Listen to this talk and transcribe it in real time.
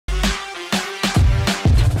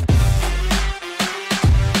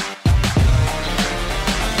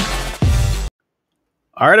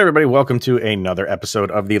All right, everybody, welcome to another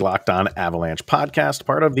episode of the Locked On Avalanche Podcast,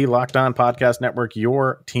 part of the Locked On Podcast Network,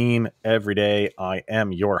 your team every day. I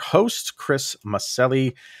am your host, Chris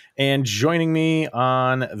Maselli, and joining me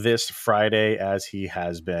on this Friday, as he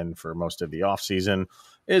has been for most of the offseason,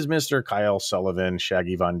 is Mr. Kyle Sullivan,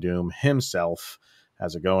 Shaggy Von Doom himself.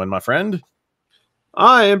 How's it going, my friend?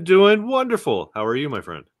 I am doing wonderful. How are you, my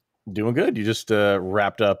friend? Doing good. You just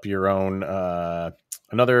wrapped up your own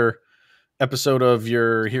another episode of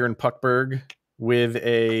your here in Puckburg with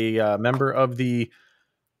a member of the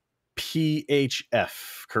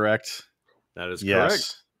PHF, correct? That is yes.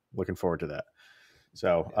 correct. Looking forward to that.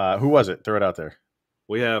 So who was it? Throw it out there.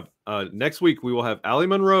 We have next week we will have Allie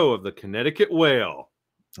Monroe of the Connecticut Whale.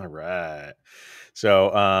 All right. So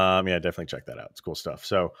yeah, definitely check that out. It's cool stuff.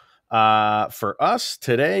 So for us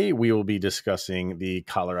today, we will be discussing the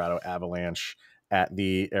Colorado Avalanche at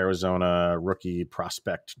the Arizona Rookie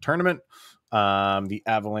Prospect Tournament. The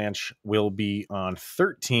Avalanche will be on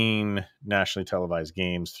 13 nationally televised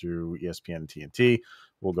games through ESPN and TNT.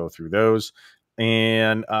 We'll go through those.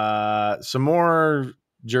 And some more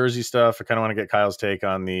jersey stuff. I kind of want to get Kyle's take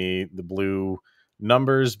on the blue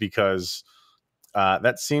numbers because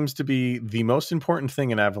that seems to be the most important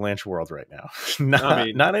thing in Avalanche world right now.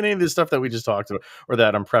 Not any of the stuff that we just talked about or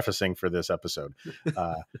that I'm prefacing for this episode.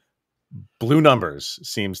 Blue numbers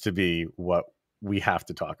seems to be what we have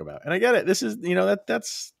to talk about. And I get it. This is,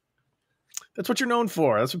 that's what you're known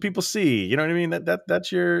for. That's what people see. You know what I mean?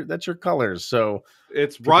 That's your colors. So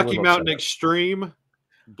it's Rocky Mountain Extreme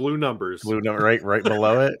blue numbers. Blue number right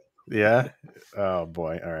below it. Yeah. Oh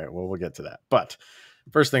boy. All right. Well, we'll get to that. But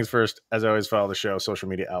first things first, as I always, follow the show, social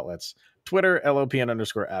media outlets, Twitter,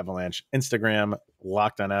 LOPN_Avalanche, Instagram,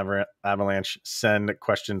 Locked On Avalanche. Send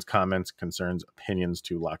questions, comments, concerns, opinions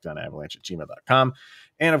to lockedonavalanche@gmail.com.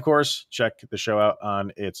 And of course, check the show out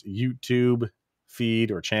on its YouTube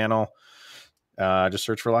feed or channel. Just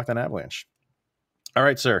search for Locked On Avalanche. All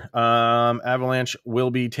right, sir. Avalanche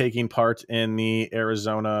will be taking part in the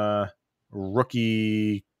Arizona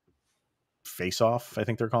Rookie Face-Off, I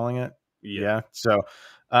think they're calling it. Yeah. So,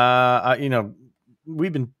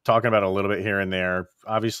 we've been talking about it a little bit here and there.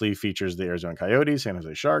 Obviously features the Arizona Coyotes, San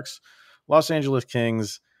Jose Sharks, Los Angeles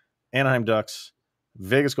Kings, Anaheim Ducks,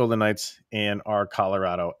 Vegas Golden Knights, and our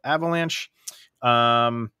Colorado Avalanche.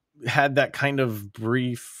 Had that kind of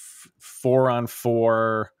brief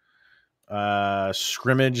 4-on-4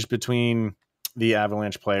 scrimmage between the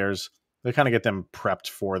Avalanche players. They kind of get them prepped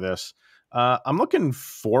for this. I'm looking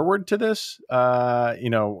forward to this. You're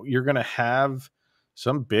going to have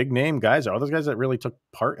some big name guys, all those guys that really took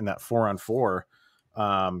part in that 4-on-4,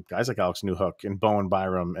 guys like Alex Newhook and Bowen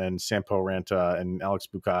Byram and Sampo Ranta and Alex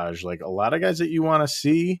Bukaj, like a lot of guys that you want to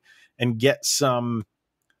see and get some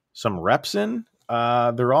reps in.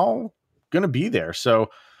 They're all going to be there. So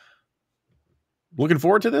looking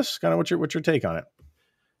forward to this. Kind of what's your take on it?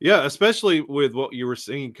 Yeah, especially with what you were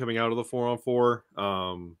seeing coming out of the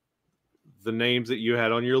 4-on-4, the names that you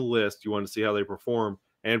had on your list, you want to see how they perform.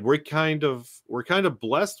 And we're kind of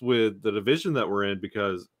blessed with the division that we're in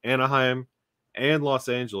because Anaheim and Los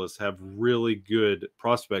Angeles have really good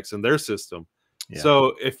prospects in their system. Yeah.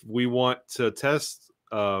 So if we want to test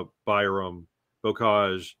Byram,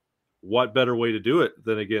 Bocage, what better way to do it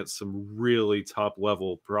than against some really top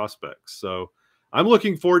level prospects? So I'm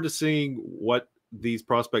looking forward to seeing what these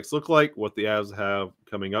prospects look like, what the Avs have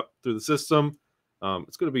coming up through the system.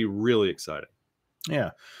 It's going to be really exciting.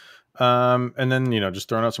 Yeah. And then, just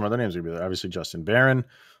throwing out some other names will be there. Obviously, Justin Barron,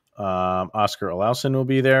 Oscar Olausson will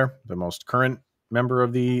be there, the most current member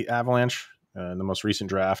of the Avalanche in the most recent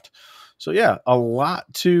draft. So, yeah, a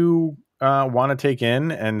lot to want to take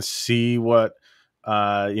in and see what,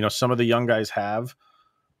 some of the young guys have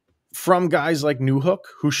from guys like Newhook,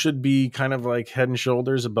 who should be kind of like head and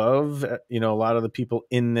shoulders above, a lot of the people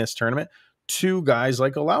in this tournament, to guys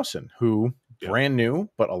like Olausson, who brand new,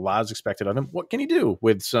 but a lot is expected of him. What can he do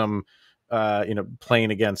with some,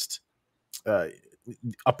 playing against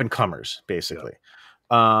up and comers, basically?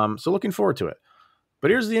 Yeah. So looking forward to it.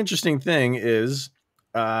 But here's the interesting thing: is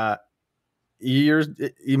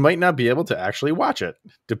you might not be able to actually watch it,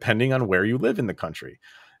 depending on where you live in the country.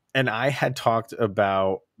 And I had talked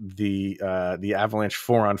about the Avalanche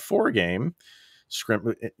 4-on-4 game,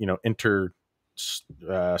 inter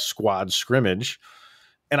squad scrimmage.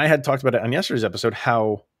 And I had talked about it on yesterday's episode,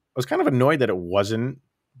 how I was kind of annoyed that it wasn't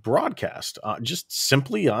broadcast just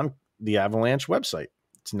simply on the Avalanche website.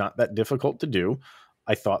 It's not that difficult to do.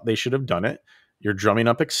 I thought they should have done it. You're drumming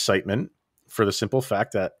up excitement for the simple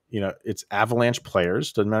fact that, it's Avalanche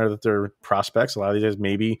players. Doesn't matter that they're prospects. A lot of these guys,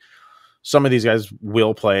 maybe some of these guys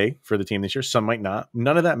will play for the team this year. Some might not.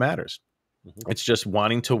 None of that matters. It's just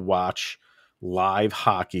wanting to watch live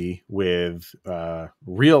hockey with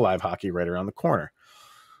real live hockey right around the corner.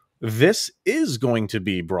 This is going to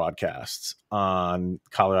be broadcast on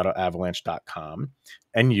coloradoavalanche.com,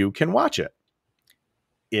 and you can watch it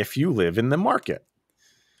if you live in the market.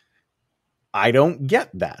 I don't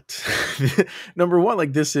get that. Number one,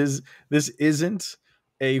 like this isn't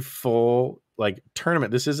a full like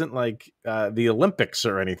tournament. This isn't like the Olympics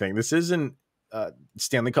or anything. This isn't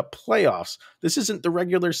Stanley Cup playoffs. This isn't the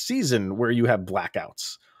regular season where you have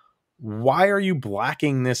blackouts. Why are you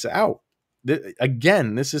blacking this out?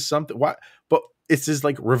 Again, this is something. Why? But it's this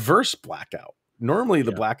like reverse blackout. Normally,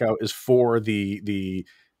 the blackout is for the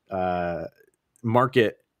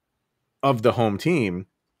market of the home team,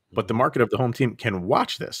 but the market of the home team can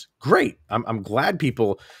watch this. Great. I'm glad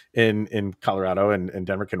people in Colorado and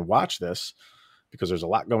Denver can watch this, because there's a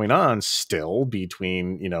lot going on still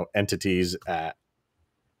between, entities at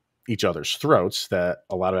each other's throats that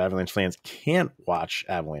a lot of Avalanche fans can't watch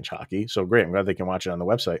Avalanche hockey. So great. I'm glad they can watch it on the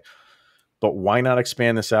website. But why not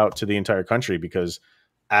expand this out to the entire country? Because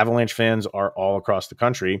Avalanche fans are all across the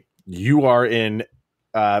country. You are in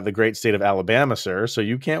the great state of Alabama, sir, so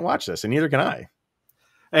you can't watch this, and neither can I.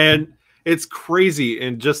 And it's crazy.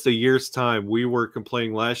 In just a year's time, we were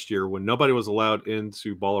complaining last year when nobody was allowed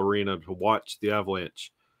into Ball Arena to watch the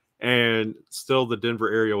Avalanche, and still the Denver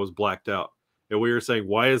area was blacked out. And we were saying,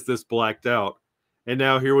 why is this blacked out? And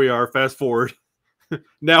now here we are, fast forward.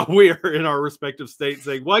 Now we are in our respective states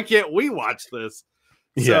saying, why can't we watch this?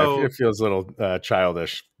 Yeah, so, it feels a little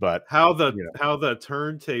childish, but how the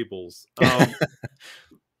turntables.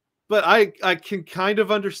 But I can kind of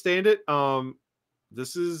understand it.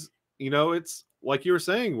 This is, it's like you were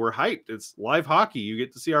saying, we're hyped. It's live hockey. You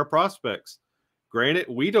get to see our prospects. Granted,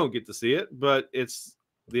 we don't get to see it, but it's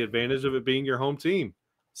the advantage of it being your home team.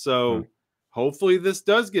 So hopefully this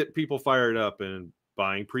does get people fired up and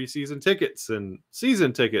buying preseason tickets and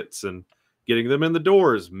season tickets and getting them in the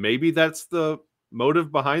doors. Maybe that's the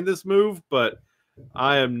motive behind this move, but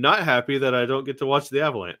I am not happy that I don't get to watch the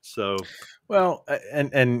Avalanche. So, well,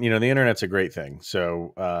 and the internet's a great thing.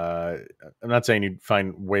 So I'm not saying you'd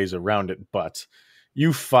find ways around it, but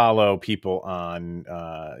you follow people on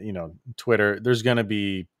Twitter. There's going to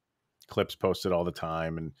be clips posted all the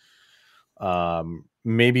time, and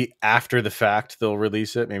maybe after the fact they'll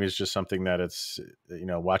release it. Maybe it's just something that it's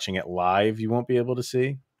watching it live you won't be able to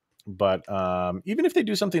see. But even if they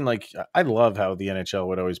do something like, I love how the NHL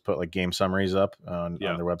would always put like game summaries up on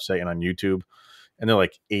their website and on YouTube, and they're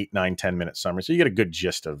like 8, 9, 10-minute summaries, so you get a good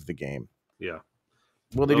gist of the game. Yeah.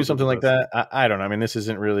 Will they do something like that? I don't know. I mean, this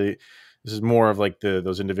is more of like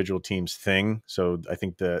those individual teams thing. So I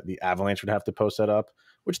think the Avalanche would have to post that up,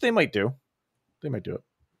 which they might do. They might do it.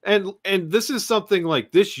 And this is something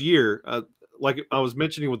like this year, like I was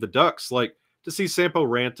mentioning with the Ducks, like to see Sampo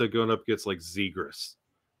Ranta going up against like Zegras.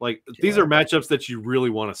 Like these are matchups that you really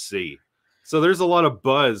want to see. So there's a lot of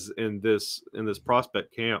buzz in this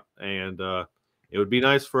prospect camp, and it would be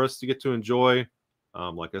nice for us to get to enjoy.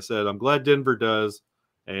 Like I said, I'm glad Denver does,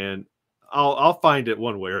 and I'll find it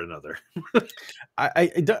one way or another.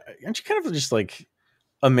 Aren't you kind of just like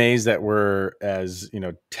amazed that we're as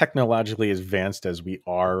technologically advanced as we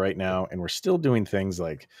are right now, and we're still doing things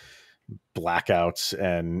like blackouts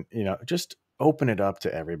and just open it up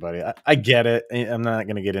to everybody. I get it. I'm not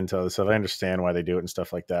going to get into this stuff. I understand why they do it and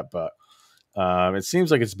stuff like that, but it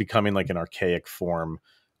seems like it's becoming like an archaic form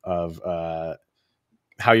of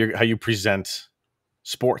how you present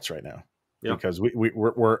sports right now. Yeah. Because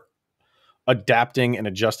we're adapting and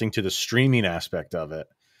adjusting to the streaming aspect of it.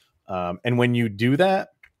 And when you do that,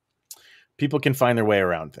 people can find their way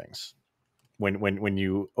around things. When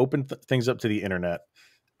you open things up to the internet,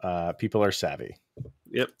 people are savvy.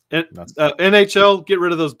 Yep. And NHL, get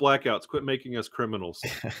rid of those blackouts. Quit making us criminals.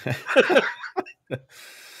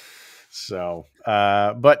 So,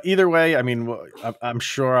 but either way, I mean, I'm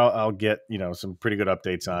sure I'll get some pretty good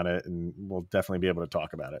updates on it, and we'll definitely be able to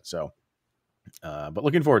talk about it. So, but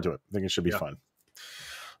looking forward to it. I think it should be fun.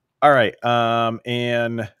 All right,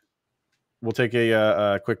 and we'll take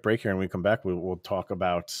a quick break here, and when we come back, we'll talk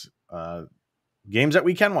about games that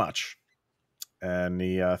we can watch. And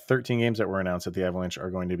the 13 games that were announced that the Avalanche are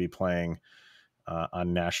going to be playing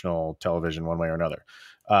on national television one way or another.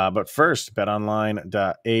 But first, betonline.ag,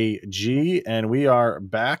 and we are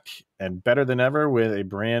back and better than ever with a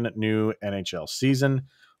brand new NHL season.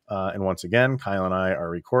 And once again, Kyle and I are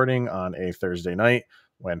recording on a Thursday night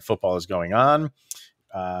when football is going on.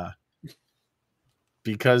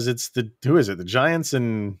 Because it's who is it? The Giants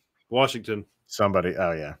and Washington. Somebody.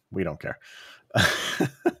 Oh yeah, we don't care.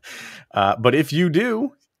 But if you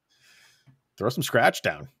do, throw some scratch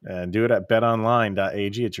down and do it at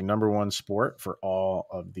betonline.ag. It's your number one spot for all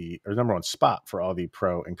the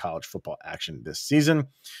pro and college football action this season.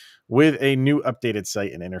 With a new updated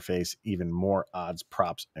site and interface, even more odds,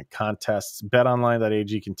 props, and contests,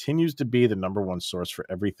 betonline.ag continues to be the number one source for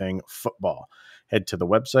everything football. Head to the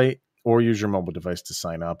website or use your mobile device to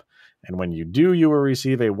sign up. And when you do, you will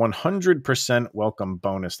receive a 100% welcome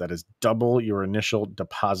bonus that is double your initial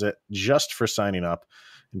deposit just for signing up.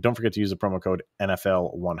 And don't forget to use the promo code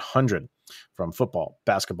NFL100 from football,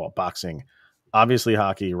 basketball, boxing, obviously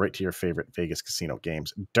hockey, right to your favorite Vegas casino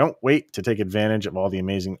games. Don't wait to take advantage of all the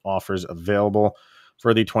amazing offers available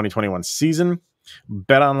for the 2021 season.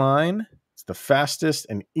 Bet online. It's the fastest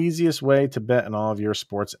and easiest way to bet on all of your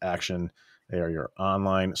sports action. They are your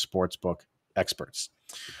online sportsbook experts.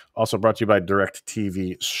 Also brought to you by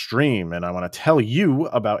DirecTV Stream. And I want to tell you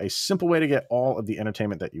about a simple way to get all of the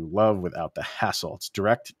entertainment that you love without the hassle. It's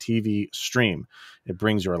DirecTV Stream. It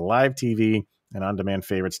brings your live TV and on-demand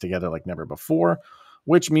favorites together like never before,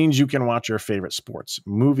 which means you can watch your favorite sports,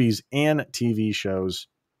 movies, and TV shows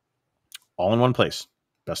all in one place.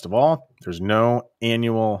 Best of all, there's no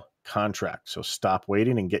annual contract, so stop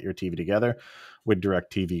waiting and get your TV together with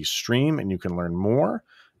DirecTV Stream, and you can learn more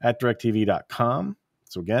at directtv.com.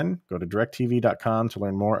 So again, go to directtv.com to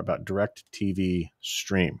learn more about DirecTV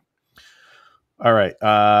Stream. All right,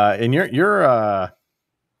 and you're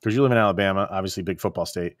because you live in Alabama, obviously big football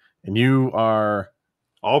state, and you are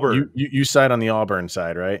Auburn. You side on the Auburn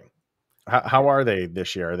side, right? How are they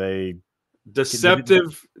this year? Are they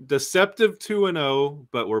deceptive 2-0,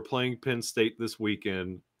 but we're playing Penn State this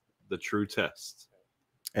weekend, the true test.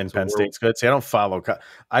 And so Penn State's good. See,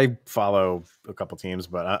 I follow a couple teams,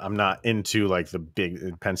 but I'm not into like the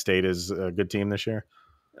big. Penn State is a good team this year.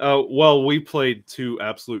 Well, we played two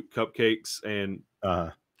absolute cupcakes and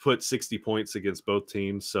put 60 points against both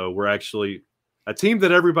teams. So we're actually a team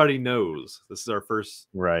that everybody knows. This is our first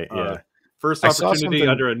first opportunity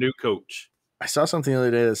under a new coach. I saw something the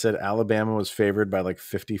other day that said Alabama was favored by like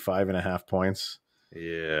 55.5 points.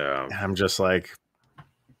 Yeah. And I'm just like,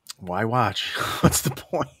 why watch? What's the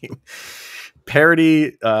point?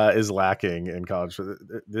 Parity is lacking in college.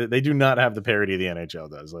 They do not have the parity the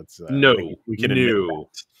NHL does. We can admit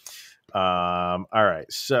that. All right.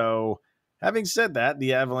 So having said that,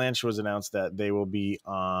 the Avalanche was announced that they will be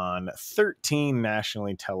on 13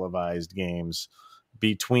 nationally televised games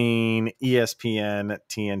between ESPN,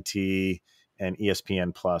 TNT, and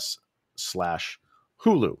ESPN Plus /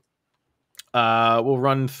 Hulu. We'll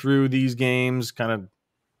run through these games, kind of,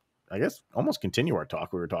 I guess, almost continue our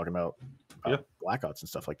talk. We were talking about blackouts and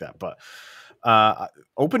stuff like that. But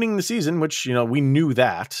opening the season, which, we knew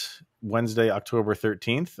that Wednesday, October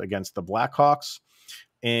 13th against the Blackhawks.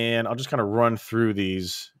 And I'll just kind of run through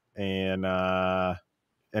these and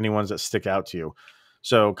any ones that stick out to you.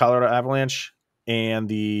 So Colorado Avalanche and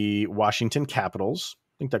the Washington Capitals.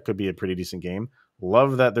 I think that could be a pretty decent game.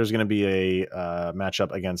 Love that there's going to be a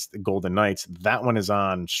matchup against the Golden Knights. That one is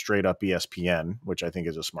on straight up ESPN, which I think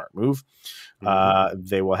is a smart move. Mm-hmm.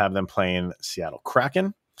 They will have them playing Seattle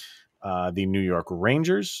Kraken, the New York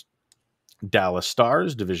Rangers, Dallas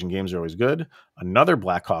Stars. Division games are always good. Another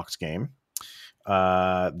Blackhawks game.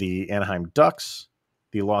 The Anaheim Ducks,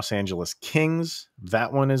 the Los Angeles Kings.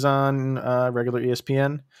 That one is on regular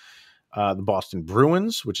ESPN. The Boston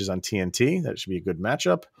Bruins, which is on TNT. That should be a good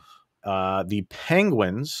matchup. The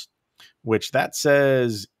Penguins, which that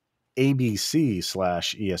says ABC /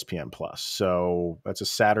 ESPN Plus. So that's a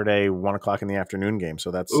Saturday 1:00 in the afternoon game.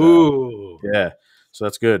 So that's so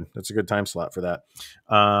that's good. That's a good time slot for that.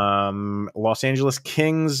 Los Angeles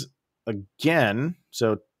Kings again.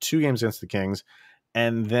 So 2 games against the Kings.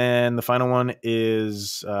 And then the final one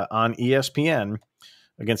is on ESPN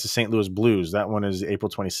against the St. Louis Blues. That one is April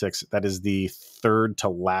 26th. That is the third to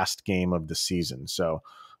last game of the season. So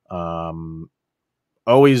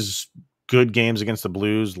always good games against the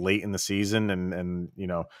Blues late in the season. And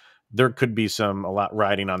there could be a lot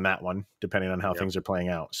riding on that one, depending on how things are playing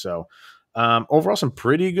out. So overall, some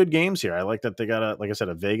pretty good games here. I like that they got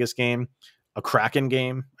a Vegas game, a Kraken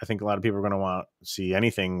game. I think a lot of people are going to want to see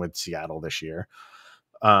anything with Seattle this year.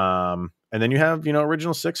 And then you have,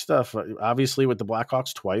 Original Six stuff, obviously with the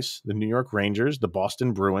Blackhawks twice, the New York Rangers, the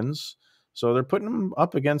Boston Bruins. So they're putting them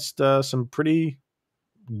up against some pretty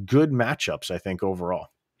good matchups, I think, overall.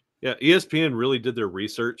 Yeah, ESPN really did their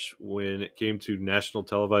research when it came to national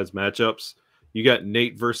televised matchups. You got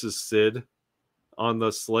Nate versus Sid on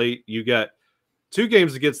the slate. You got 2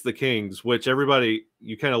 games against the Kings, which everybody,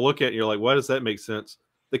 you kind of look at and you're like, why does that make sense?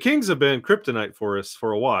 The Kings have been kryptonite for us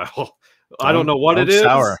for a while. I don't know what it is.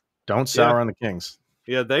 Don't sour on the Kings.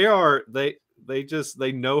 Yeah, they are.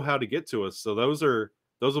 they know how to get to us. So those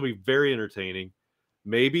will be very entertaining.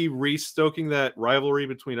 Maybe restoking that rivalry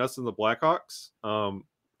between us and the Blackhawks.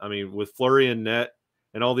 I mean, with Fleury and net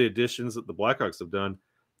and all the additions that the Blackhawks have done,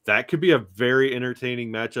 that could be a very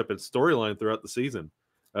entertaining matchup and storyline throughout the season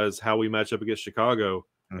as how we match up against Chicago.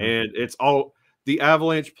 Mhm. And it's all the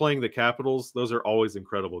Avalanche playing the Capitals. Those are always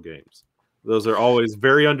incredible games. Those are always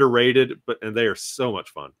very underrated, and they are so much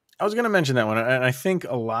fun. I was going to mention that one. And I think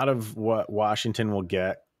a lot of what Washington will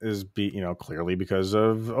get is clearly because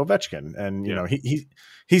of Ovechkin. And,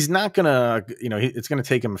 he's not going to, it's going to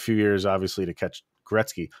take him a few years, obviously, to catch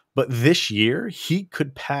Gretzky. But this year, he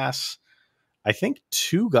could pass, I think,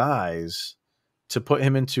 2 guys to put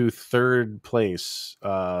him into 3rd place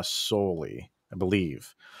solely, I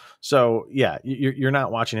believe. So, yeah, you're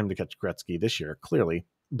not watching him to catch Gretzky this year, clearly.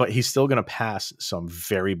 But he's still going to pass some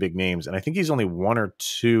very big names. And I think he's only 1 or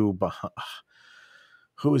 2 behind.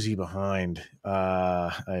 Who is he behind?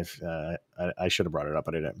 I should have brought it up,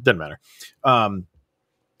 but it doesn't matter.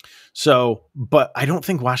 But I don't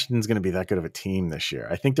think Washington's going to be that good of a team this year.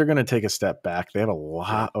 I think they're going to take a step back. They have a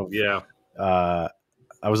lot of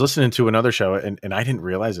I was listening to another show, and I didn't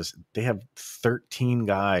realize this. They have 13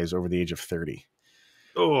 guys over the age of 30.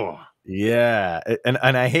 Oh, yeah. And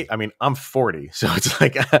I'm 40, so it's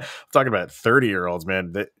like I'm talking about 30-year-olds,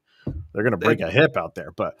 man. They're going to break a hip out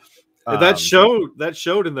there. But that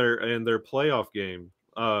showed in their playoff game,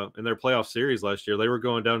 in their playoff series last year. They were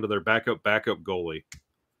going down to their backup goalie.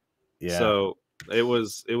 Yeah. So it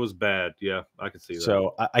was bad. Yeah, I could see that.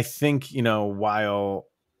 So I think, while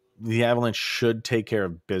the Avalanche should take care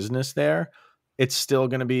of business there, it's still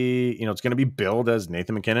going to be, it's going to be billed as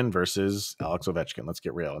Nathan McKinnon versus Alex Ovechkin. Let's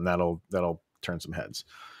get real. And that'll turn some heads.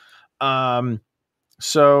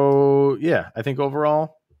 So yeah, I think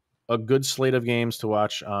overall a good slate of games to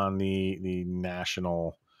watch on the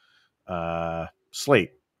national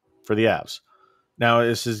slate for the Avs. Now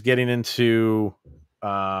this is getting into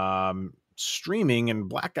streaming and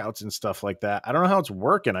blackouts and stuff like that. I don't know how it's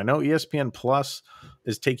working. I know ESPN Plus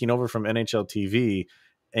is taking over from NHL TV,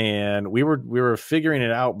 and we were figuring it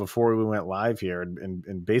out before we went live here.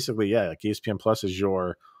 And basically, yeah, like ESPN Plus is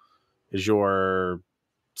your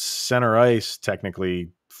center ice technically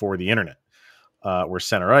for the internet, where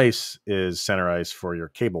center ice is center ice for your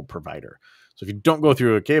cable provider. So if you don't go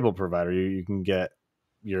through a cable provider, you can get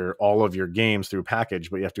all of your games through a package,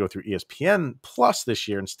 but you have to go through ESPN Plus this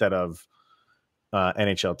year instead of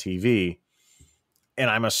NHL TV. And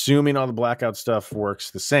I'm assuming all the blackout stuff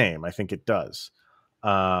works the same. I think it does.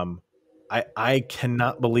 I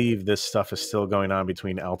cannot believe this stuff is still going on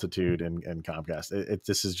between Altitude and Comcast.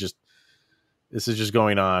 This is just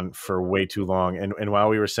going on for way too long. And while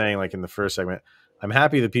we were saying, like in the first segment, I'm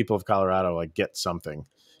happy the people of Colorado like get something,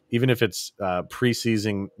 even if it's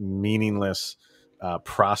preseason meaningless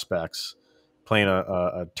prospects playing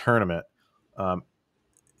a tournament.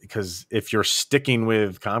 Because if you're sticking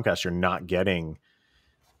with Comcast, you're not getting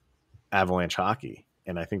Avalanche hockey.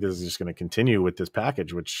 And I think this is just going to continue with this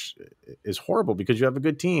package, which is horrible because you have a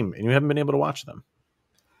good team and you haven't been able to watch them.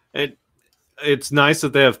 It's nice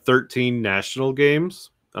that they have 13 national games.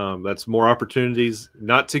 That's more opportunities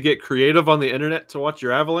not to get creative on the internet to watch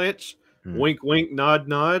your Avalanche. Wink, wink, nod,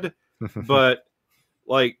 nod. But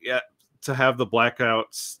to have the blackout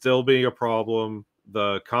still being a problem,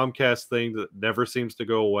 the Comcast thing that never seems to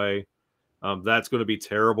go away, that's going to be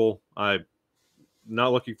terrible. I'm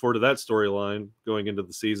not looking forward to that storyline going into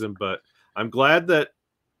the season, but I'm glad that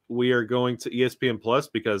we are going to ESPN Plus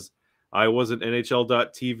because I was an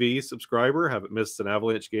NHL.TV subscriber, haven't missed an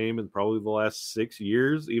Avalanche game in probably the last 6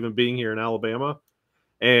 years, even being here in Alabama.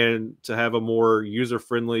 And to have a more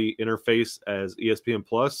user-friendly interface as ESPN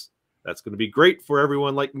Plus, that's going to be great for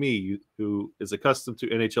everyone like me who is accustomed to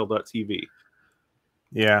NHL.TV.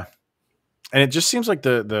 Yeah. And it just seems like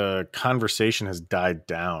the conversation has died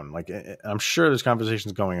down. Like, I'm sure there's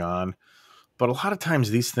conversations going on, but a lot of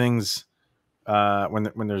times these things,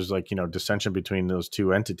 when there's dissension between those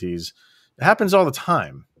two entities, it happens all the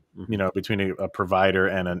time, between a provider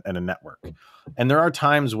and a network. And there are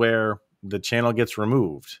times where the channel gets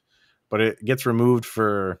removed, but it gets removed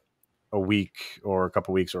for a week or a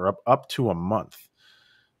couple weeks or up to a month.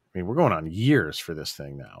 I mean, we're going on years for this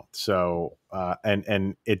thing now. So,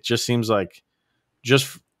 and it just seems like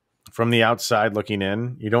just from the outside looking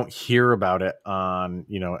in, you don't hear about it on,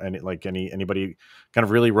 anybody kind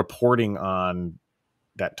of really reporting on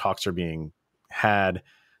that talks are being had.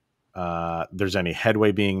 There's any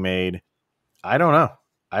headway being made. I don't know.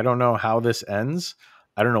 I don't know how this ends.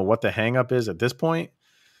 I don't know what the hang up is at this point.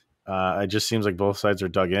 It just seems like both sides are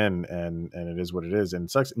dug in and it is what it is. And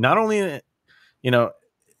it sucks. Not only,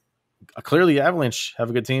 clearly Avalanche have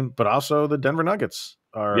a good team, but also the Denver Nuggets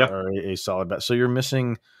are a solid bet. So you're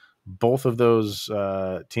missing both of those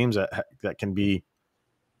teams that can be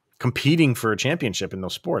competing for a championship in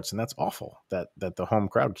those sports, and that's awful that the home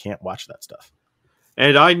crowd can't watch that stuff.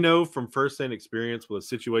 And I know from firsthand experience with a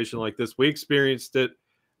situation like this, we experienced it.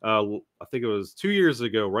 I think it was 2 years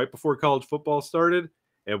ago, right before college football started,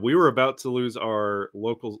 and we were about to lose our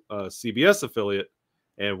local CBS affiliate,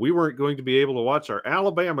 and we weren't going to be able to watch our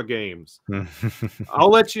Alabama games.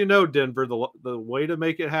 I'll let you know, Denver, the way to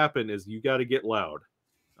make it happen is you got to get loud.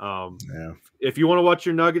 If you want to watch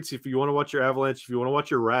your Nuggets, if you want to watch your Avalanche, if you want to watch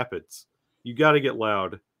your Rapids, you got to get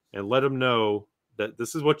loud and let them know that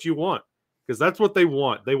this is what you want, because that's what they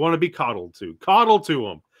want. They want to be coddled to. Coddle to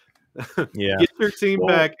them. Get your team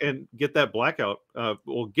back and get that blackout.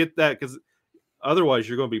 Get that, because otherwise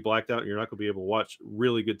you're going to be blacked out and you're not going to be able to watch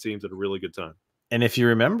really good teams at a really good time. And if you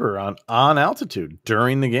remember on altitude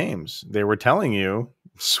during the games, they were telling you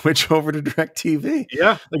switch over to DirecTV.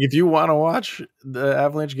 Yeah, like if you want to watch the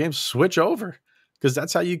Avalanche games, switch over, because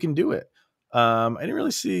that's how you can do it. I didn't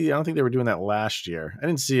really see. I don't think they were doing that last year. I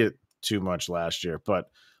didn't see it too much last year,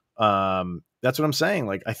 but that's what I'm saying.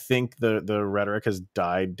 Like, I think the rhetoric has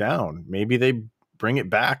died down. Maybe they bring it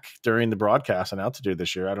back during the broadcast on altitude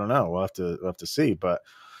this year. I don't know. We'll have to see. But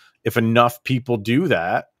if enough people do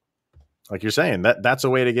that, like you're saying, that's a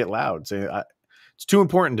way to get loud. It's too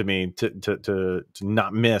important to me to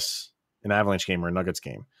not miss an Avalanche game or a Nuggets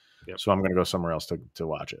game. Yep. So I'm going to go somewhere else to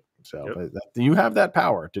watch it. So you have that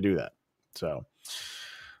power to do that. So,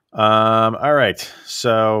 all right.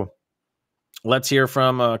 So let's hear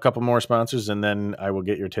from a couple more sponsors, and then I will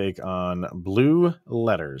get your take on blue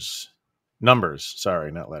numbers.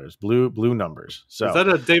 Sorry, not letters. Blue numbers. So is that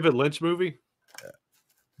a David Lynch movie?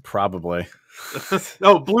 Probably.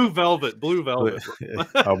 Oh, Blue Velvet. Blue Velvet.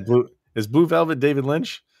 Is Blue Velvet David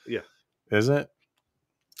Lynch? Yeah. Is it?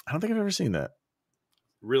 I don't think I've ever seen that.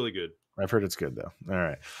 Really good. I've heard it's good, though. All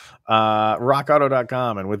right.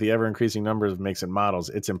 RockAuto.com. And with the ever-increasing numbers of makes and models,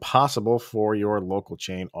 it's impossible for your local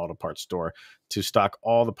chain auto parts store to stock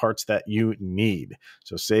all the parts that you need.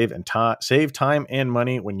 So save time and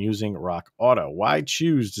money when using Rock Auto. Why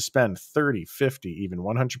choose to spend 30, 50, even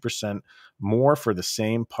 100% more for the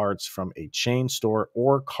same parts from a chain store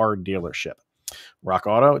or car dealership? Rock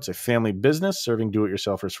Auto, it's a family business serving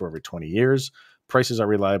do-it-yourselfers for over 20 years. Prices are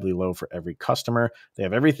reliably low for every customer. They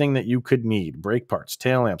have everything that you could need: brake parts,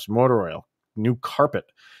 tail lamps, motor oil, new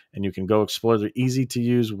carpet, and you can go explore their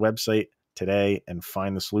easy-to-use website today and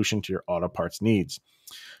find the solution to your auto parts needs.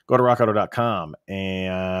 Go to rockauto.com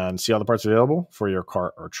and see all the parts available for your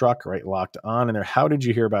car or truck, right locked on in there. How did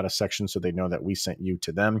you hear about us section, so they know that we sent you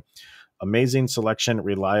to them. Amazing selection,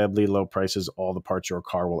 reliably low prices, all the parts your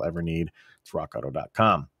car will ever need. It's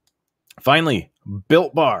rockauto.com. Finally,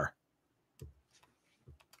 Built Bar.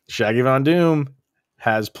 Shaggy Von Doom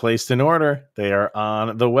has placed an order. They are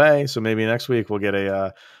on the way. So maybe next week we'll get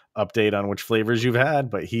a update on which flavors you've had,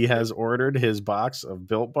 but he has ordered his box of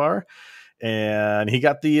Built Bar, and he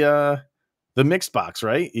got the mixed box,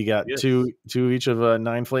 right? You got two each of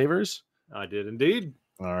 9 flavors. I did indeed.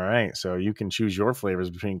 All right. So you can choose your flavors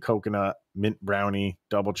between coconut, mint brownie,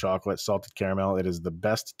 double chocolate, salted caramel. It is the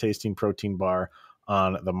best tasting protein bar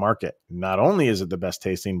on the market. Not only is it the best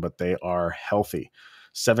tasting, but they are healthy.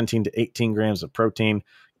 17 to 18 grams of protein.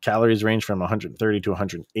 Calories range from 130 to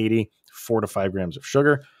 180. 4 to 5 grams of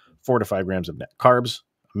sugar. 4 to 5 grams of net carbs.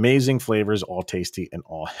 Amazing flavors, all tasty and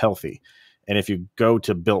all healthy. And if you go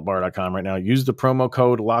to BuiltBar.com right now, use the promo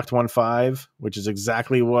code LOCKED15, which is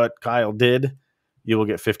exactly what Kyle did. You will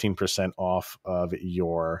get 15% off of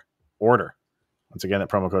your order. Once again, that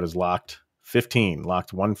promo code is LOCKED15,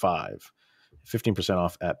 LOCKED15. 15%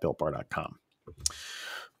 off at BuiltBar.com.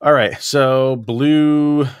 All right, so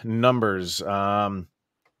blue numbers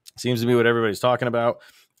seems to be what everybody's talking about.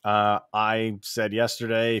 I said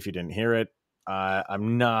yesterday, if you didn't hear it,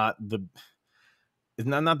 I'm not the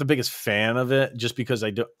biggest fan of it, just because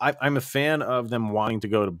I'm a fan of them wanting to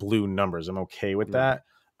go to blue numbers. I'm okay with that.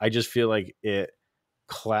 I just feel like it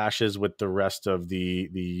clashes with the rest of the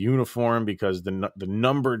uniform, because the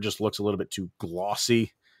number just looks a little bit too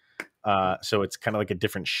glossy. So it's kind of like a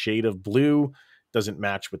different shade of blue. Doesn't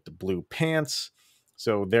match with the blue pants.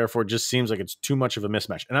 So therefore, just seems like it's too much of a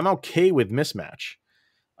mismatch. And I'm okay with mismatch.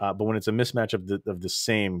 But when it's a mismatch of the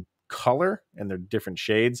same color and they're different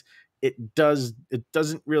shades, it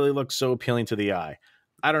doesn't really look so appealing to the eye.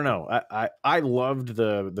 I don't know. I loved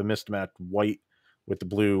the mismatched white with the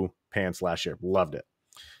blue pants last year. Loved it.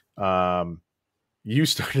 You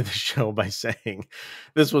started the show by saying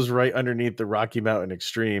this was right underneath the Rocky Mountain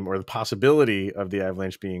Extreme, or the possibility of the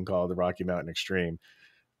Avalanche being called the Rocky Mountain Extreme.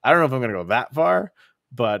 I don't know if I'm going to go that far,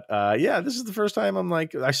 but yeah, this is the first time I'm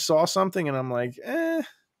like, I saw something and I'm like, I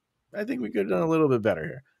think we could have done a little bit better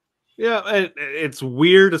here. Yeah, and it's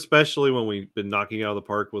weird, especially when we've been knocking out of the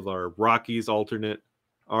park with our Rockies alternate,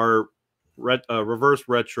 our reverse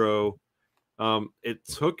retro. It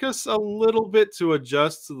took us a little bit to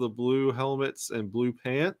adjust to the blue helmets and blue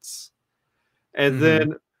pants. And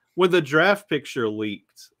then when the draft picture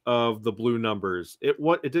leaked of the blue numbers, it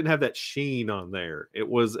didn't have that sheen on there. It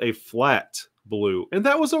was a flat blue, and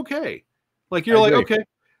that was okay. Like you're like, okay,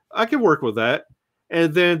 I can work with that.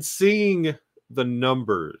 And then seeing the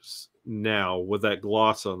numbers now with that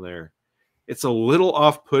gloss on there, it's a little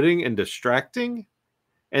off-putting and distracting.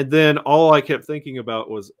 And then all I kept thinking about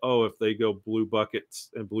was, oh, if they go blue buckets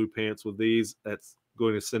and blue pants with these, that's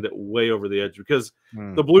going to send it way over the edge, because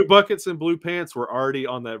the blue buckets and blue pants were already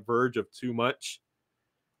on that verge of too much.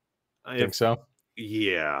 I think so.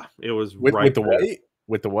 Yeah, it was with right the there. white.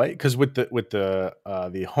 With the white, because with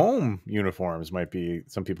the home uniforms might be,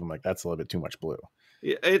 some people like, that's a little bit too much blue.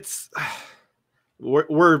 Yeah, it's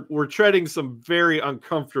we're treading some very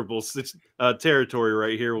uncomfortable territory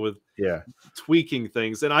right here with tweaking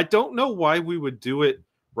things, and I don't know why we would do it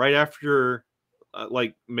right after,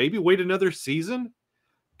 like maybe wait another season,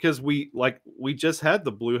 because we just had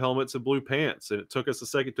the blue helmets and blue pants, and it took us a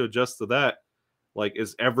second to adjust to that. Like,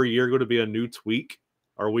 is every year going to be a new tweak?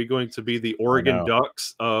 Are we going to be the Oregon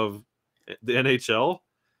Ducks of the NHL?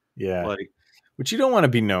 Yeah, which you don't want to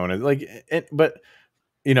be known as, like, but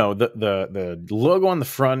you know, the logo on the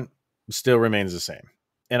front still remains the same,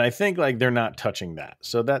 and I think like they're not touching that,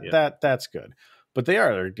 so that's good. But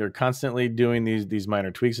they're constantly doing these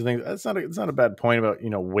minor tweaks and things. It's not a bad point about, you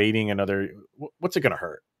know, waiting another. What's it going to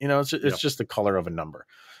hurt? You know, it's just the color of a number.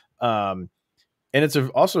 And it's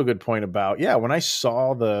also a good point about, when I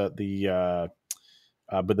saw the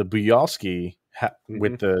Buyalski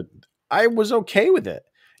with I was okay with it.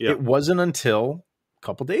 It wasn't until a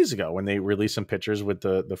couple days ago when they released some pictures with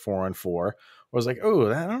the 4-on-4. I was like,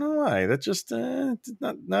 oh, I don't know why. That's just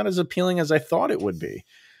not as appealing as I thought it would be.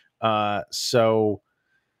 So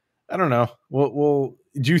I don't know. Well,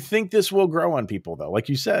 do you think this will grow on people though? Like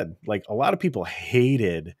you said, like a lot of people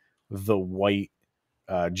hated the white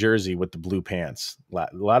jersey with the blue pants. A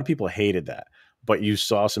lot of people hated that, but you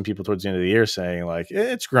saw some people towards the end of the year saying like,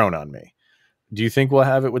 it's grown on me. Do you think we'll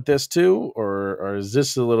have it with this too? Or is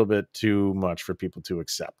this a little bit too much for people to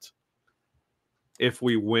accept? If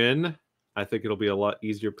we win, I think it'll be a lot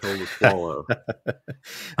easier pill to swallow.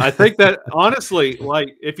 I think that, honestly,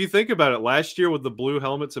 like, if you think about it, last year with the blue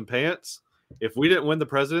helmets and pants, if we didn't win the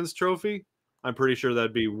President's Trophy, I'm pretty sure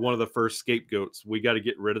that'd be one of the first scapegoats. We got to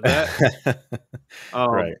get rid of that.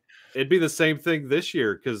 Right. It'd be the same thing this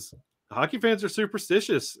year, because hockey fans are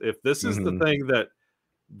superstitious. If this is the thing that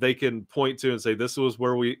they can point to and say, this was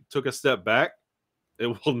where we took a step back,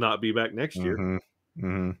 it will not be back next year.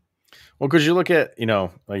 Well, because you look at, you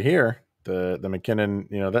know, like here, the McKinnon,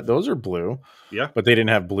 you know, that those are blue, but they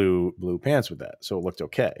didn't have blue pants with that, so it looked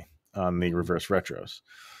okay on the reverse retros.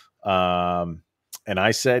 And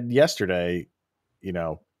I said yesterday, you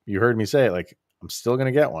know, you heard me say it, like, I'm still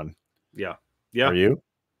gonna get one. Yeah. Are you?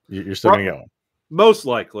 You're still gonna get one? Most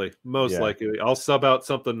likely. I'll sub out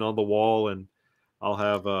something on the wall, and I'll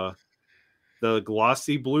have the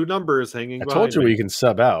glossy blue numbers hanging. I told you you can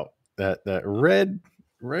sub out that red.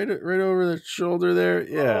 Right over the shoulder there.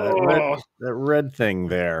 Yeah, that red thing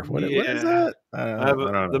there. What is that? I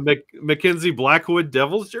don't know. The Mackenzie Blackwood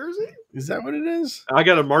Devils jersey? Is that what it is? I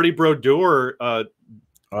got a Marty Brodeur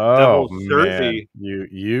Devils jersey. Man.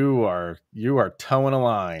 You are towing a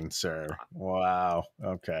line, sir. Wow.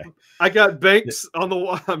 Okay. I got Banks on the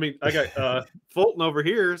wall. I mean, I got Fulton over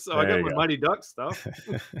here, so I got my Mighty Duck stuff.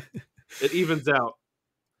 It evens out.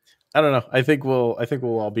 I don't know. I think we'll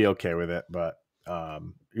all be okay with it, but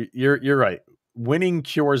you're right. Winning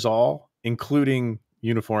cures all, including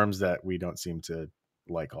uniforms that we don't seem to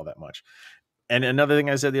like all that much. And another thing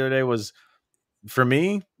I said the other day was, for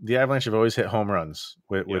me, the Avalanche have always hit home runs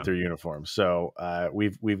with their uniforms. So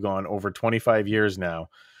we've gone over 25 years now,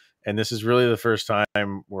 and this is really the first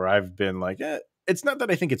time where I've been like, it's not that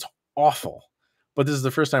I think it's awful, but this is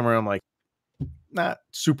the first time where I'm like, not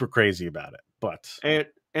super crazy about it. But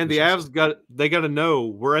And the Avs got to know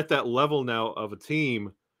we're at that level now of a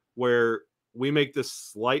team where we make this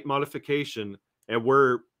slight modification, and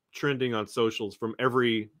we're trending on socials from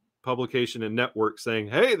every publication and network saying,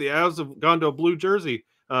 hey, the Avs have gone to a blue jersey,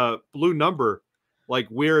 blue number. Like,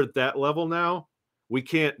 we're at that level now. We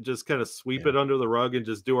can't just kind of sweep it under the rug and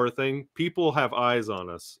just do our thing. People have eyes on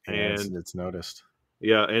us. And it's noticed.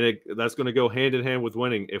 Yeah, and that's going to go hand in hand with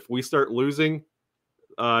winning. If we start losing,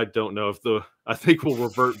 I don't know if I think we'll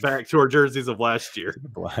revert back to our jerseys of last year.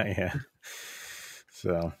 Yeah.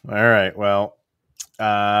 So, all right. Well,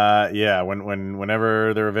 yeah,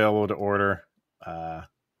 whenever they're available to order,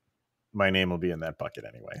 my name will be in that bucket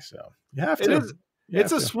anyway. So you have to.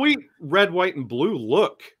 It's a sweet red, white, and blue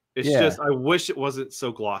look. It's just, I wish it wasn't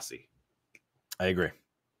so glossy. I agree.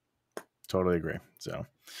 Totally agree. So,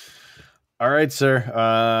 all right, sir.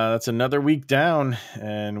 That's another week down,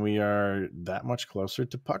 and we are that much closer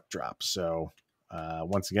to puck drop. So,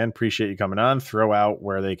 once again, appreciate you coming on. Throw out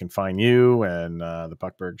where they can find you and the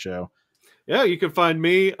Puckberg Show. Yeah, you can find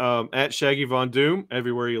me at Shaggy Von Doom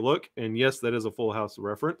everywhere you look. And yes, that is a Full House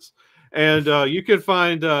reference. And you can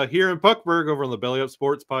find here in Puckberg over on the Belly Up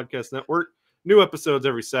Sports Podcast Network. New episodes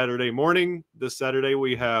every Saturday morning. This Saturday,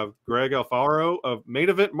 we have Greg Alfaro of Main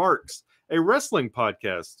Event Marks, a wrestling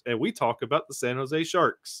podcast. And we talk about the San Jose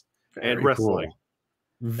Sharks and wrestling.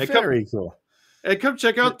 Cool. Very cool. And come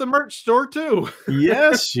check out the merch store too.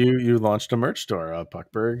 Yes, you launched a merch store,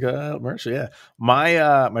 Puckberg merch. Yeah,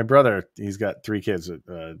 my brother, he's got 3 kids,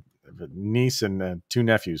 a niece and 2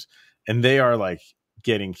 nephews, and they are like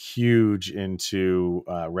getting huge into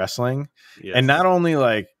wrestling. Yes. And not only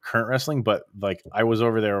like current wrestling, but like I was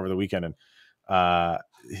over there over the weekend, and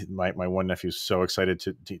my one nephew's so excited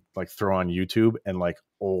to like throw on YouTube and like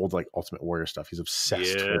old like Ultimate Warrior stuff. He's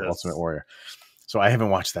obsessed with Ultimate Warrior. So I haven't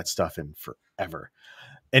watched that stuff in forever.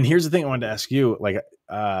 And here's the thing I wanted to ask you, like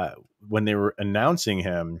when they were announcing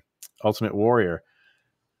him, Ultimate Warrior,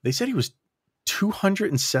 they said he was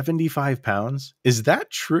 275 pounds. Is that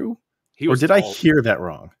true? Or did I hear that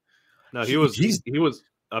wrong? No, he was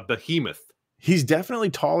a behemoth. He's definitely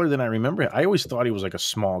taller than I remember. I always thought he was like a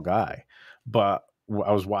small guy, but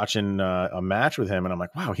I was watching a match with him and I'm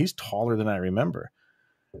like, wow, he's taller than I remember.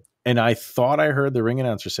 And I thought I heard the ring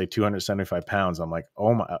announcer say 275 pounds. I'm like,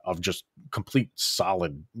 oh my, of just complete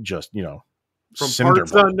solid, just, you know, from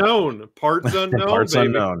parts unknown, parts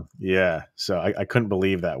unknown. Yeah. So I couldn't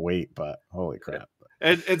believe that weight, but holy crap.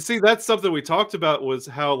 And see, that's something we talked about, was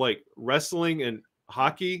how like wrestling and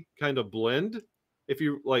hockey kind of blend. If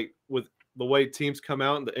you like with the way teams come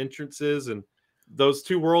out and the entrances, and those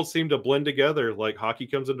two worlds seem to blend together. Like hockey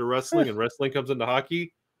comes into wrestling and wrestling comes into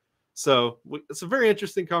hockey. So it's a very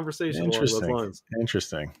interesting conversation.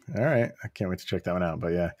 Interesting. All right. I can't wait to check that one out.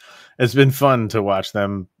 But yeah, it's been fun to watch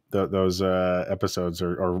them, those episodes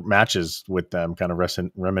or matches with them, kind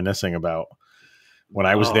of reminiscing about when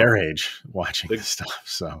I was their age watching this stuff.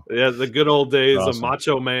 So yeah, the good old days of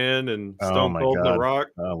Macho Man and Stone Cold The Rock.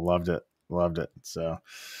 I loved it. So, all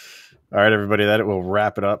right, everybody, that will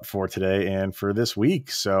wrap it up for today and for this week.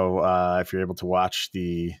 So if you're able to watch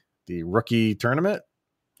the rookie tournament,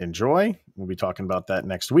 enjoy. We'll be talking about that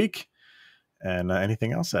next week and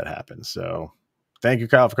anything else that happens. So thank you,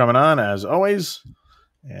 Kyle, for coming on as always.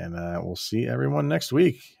 And we'll see everyone next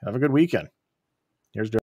week. Have a good weekend. Here's Joe.